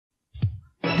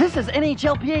This is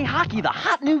NHLPA Hockey, the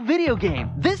hot new video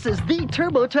game. This is the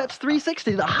TurboTouch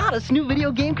 360, the hottest new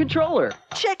video game controller.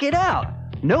 Check it out.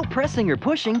 No pressing or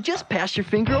pushing, just pass your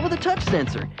finger over the touch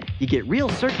sensor. You get real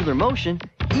circular motion,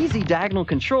 easy diagonal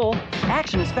control,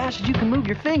 action as fast as you can move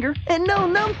your finger, and no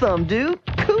numb thumb, dude.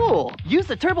 Cool. Use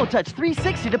the TurboTouch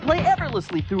 360 to play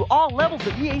effortlessly through all levels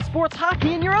of EA Sports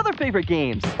Hockey and your other favorite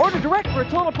games. Order direct for a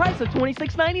total price of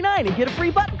 $26.99 and get a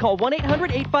free button. Call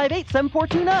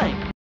 1-800-858-7429.